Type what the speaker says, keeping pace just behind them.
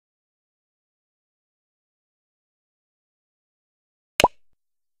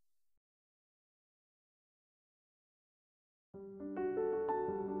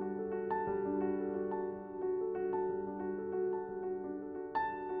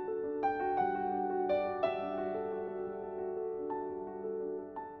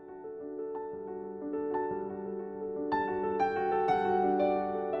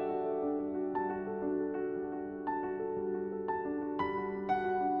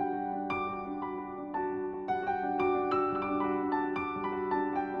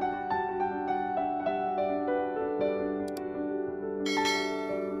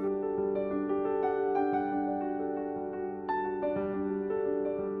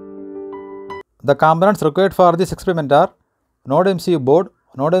The components required for this experiment are Node MCU board,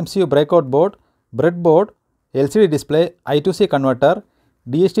 Node MCU breakout board, breadboard, LCD display, I2C converter,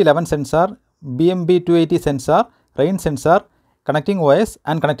 DHT11 sensor, BMP280 sensor, rain sensor, connecting OS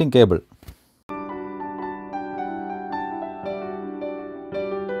and connecting cable.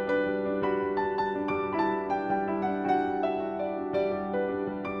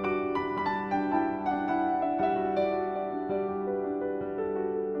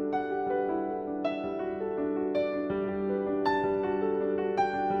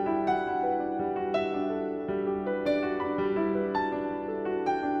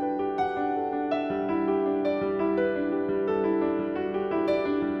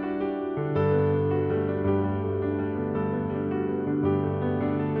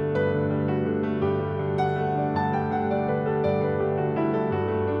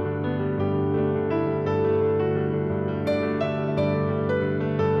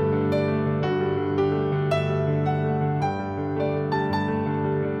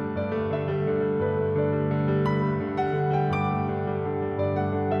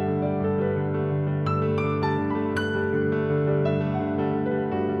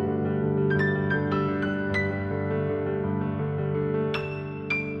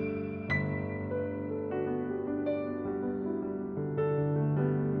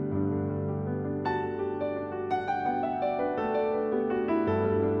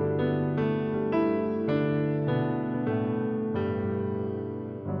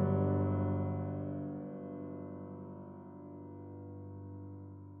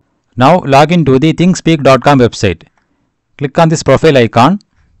 Now log in to the ThingSpeak.com website. Click on this profile icon.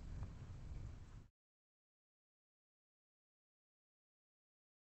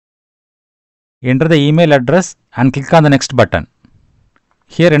 Enter the email address and click on the next button.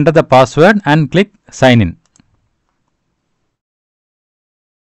 Here enter the password and click sign in.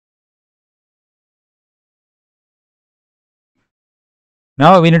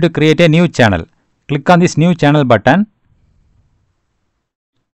 Now we need to create a new channel. Click on this new channel button.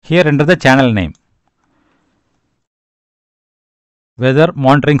 Here enter the channel name. Weather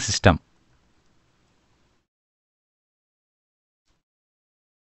monitoring system.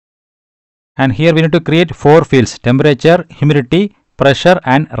 And here we need to create 4 fields: temperature, humidity, pressure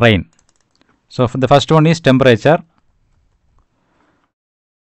and rain. So for the first one is temperature.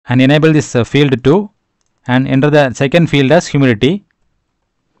 And enable this field 2 and enter the second field as humidity.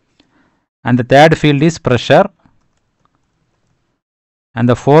 And the third field is pressure. And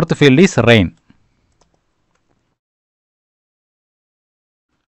the fourth field is rain.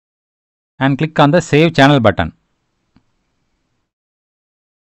 And click on the save channel button.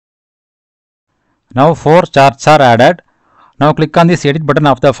 Now 4 charts are added. Now click on this edit button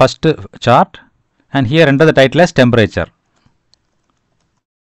of the first chart and here enter the title as temperature.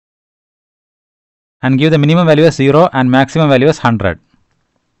 And give the minimum value as 0 and maximum value as 100.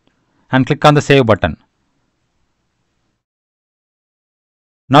 And click on the save button.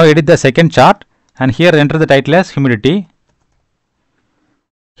 Now edit the second chart and here enter the title as humidity.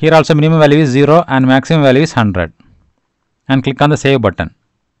 Here also minimum value is 0 and maximum value is 100. And click on the save button.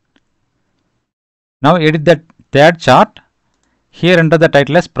 Now edit the third chart. Here enter the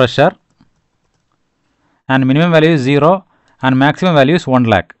title as pressure. And minimum value is 0 and maximum value is 1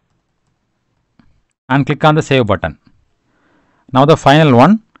 lakh. And click on the save button. Now the final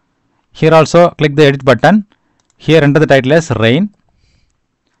one. Here also click the edit button. Here enter the title as rain.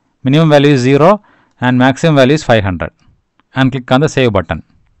 Minimum value is 0 and maximum value is 500. And click on the save button.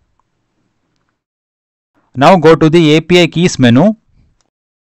 Now go to the API keys menu.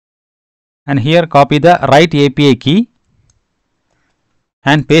 And here copy the right API key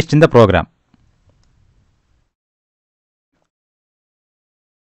and paste in the program.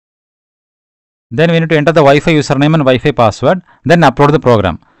 Then we need to enter the Wi-Fi username and Wi-Fi password, then upload the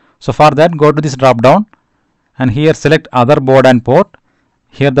program. So for that, go to this drop down and here select other board and port.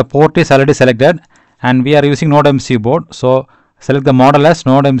 Here the port is already selected and we are using Node MCU board. So select the model as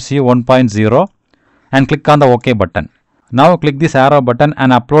Node MCU 1.0 and click on the OK button. Now click this arrow button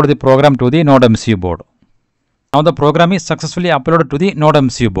and upload the program to the Node MCU board. Now the program is successfully uploaded to the Node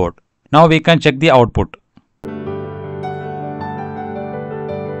MCU board. Now we can check the output.